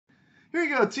Here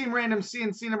you go. Team random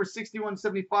C&C number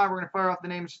 6175. We're going to fire off the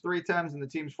names 3 times and the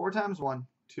teams 4 times. 1,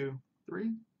 2,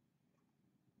 3.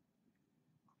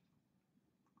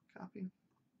 Copy.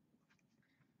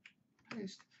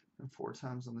 Paste. And 4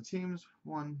 times on the teams.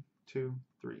 1, 2,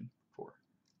 3, 4.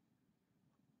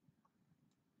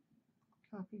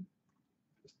 Copy.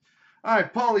 All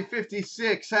right, Paulie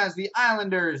 56 has the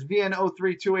Islanders.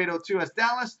 VN032802 has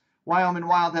Dallas. Wyoming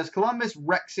Wild has Columbus.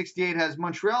 Rec 68 has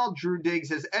Montreal. Drew Diggs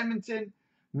has Edmonton.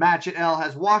 Match at L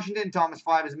has Washington. Thomas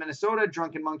 5 has Minnesota.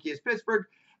 Drunken Monkey has Pittsburgh.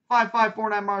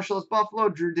 5549 Marshall has Buffalo.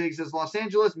 Drew Diggs has Los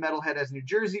Angeles. Metalhead has New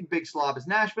Jersey. Big Slob has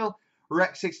Nashville.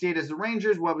 Rec 68 has the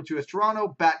Rangers. Webber 2 has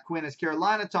Toronto. Bat Quinn has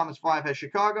Carolina. Thomas 5 has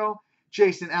Chicago.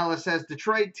 Jason Ellis has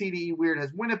Detroit. TDE Weird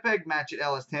has Winnipeg. Match at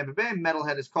L has Tampa Bay.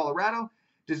 Metalhead has Colorado.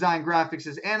 Design Graphics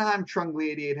has Anaheim.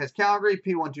 Trungly88 has Calgary.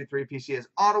 P123PC has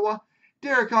Ottawa.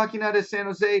 Derek Hockeynut has San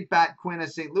Jose. Bat Quinn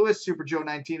has St. Louis. Super Joe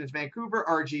 19 has Vancouver.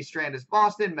 RG Strand has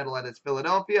Boston. Metalhead has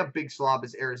Philadelphia. Big Slob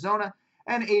has Arizona.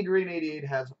 And Adrian88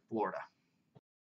 has Florida.